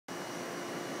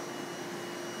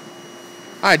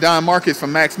Hi, Don Marcus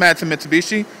from Madsen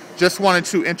Mitsubishi. Just wanted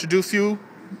to introduce you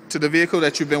to the vehicle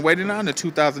that you've been waiting on, the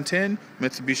 2010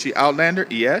 Mitsubishi Outlander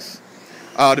ES.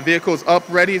 The vehicle is up,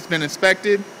 ready, it's been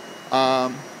inspected,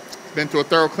 it's been through a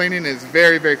thorough cleaning, it's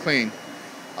very, very clean.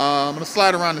 I'm going to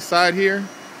slide around the side here.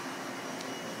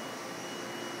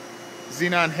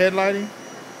 Xenon headlighting.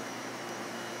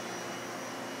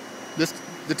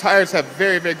 The tires have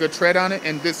very, very good tread on it,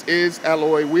 and this is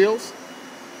alloy wheels.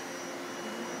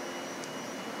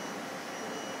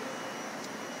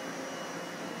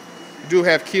 You do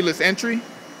have keyless entry.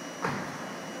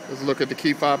 Let's look at the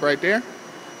key fob right there.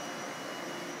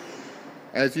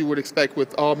 As you would expect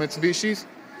with all Mitsubishis.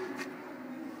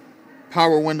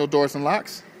 Power window doors and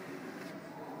locks.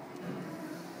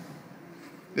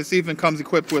 This even comes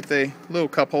equipped with a little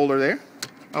cup holder there.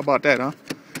 How about that, huh?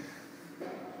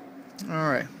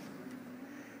 Alright.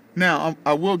 Now,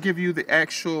 I will give you the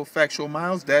actual factual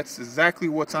miles. That's exactly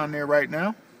what's on there right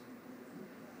now.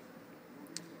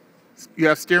 You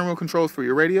have steering wheel controls for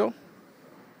your radio,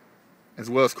 as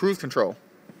well as cruise control.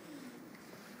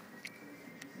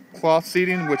 Cloth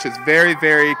seating, which is very,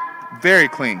 very, very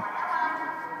clean.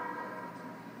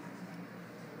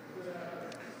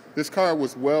 This car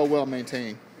was well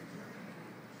maintained.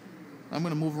 I'm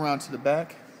going to move around to the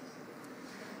back.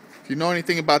 If you know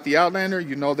anything about the Outlander,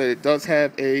 you know that it does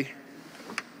have a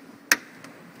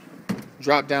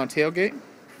drop-down tailgate.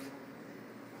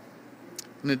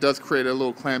 And it does create a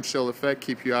little clamshell effect,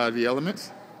 keep you out of the elements.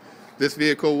 This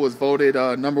vehicle was voted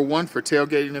 #1 for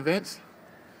tailgating events.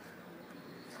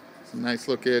 It's a nice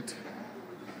look at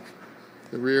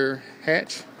the rear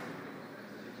hatch.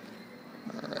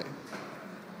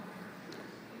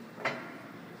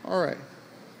 All right.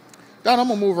 Don, I'm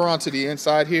going to move around to the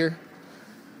inside here.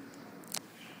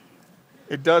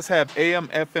 It does have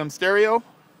AM/FM stereo,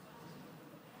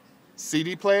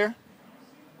 CD player.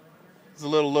 There's a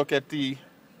little look at the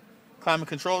climate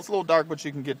control. It's a little dark, but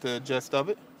you can get the gist of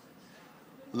it.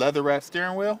 Leather wrapped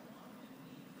steering wheel.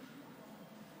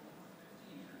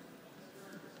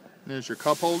 There's your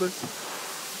cup holder.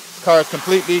 This car is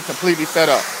completely set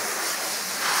up.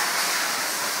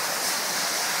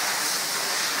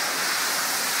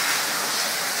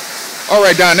 All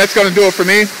right, Don, that's going to do it for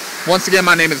me. Once again,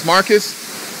 my name is Marcus.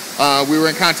 We were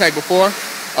in contact before.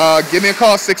 Give me a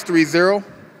call,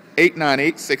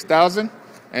 630-898-6000,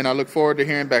 and I look forward to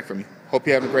hearing back from you. Hope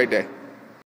you have a great day.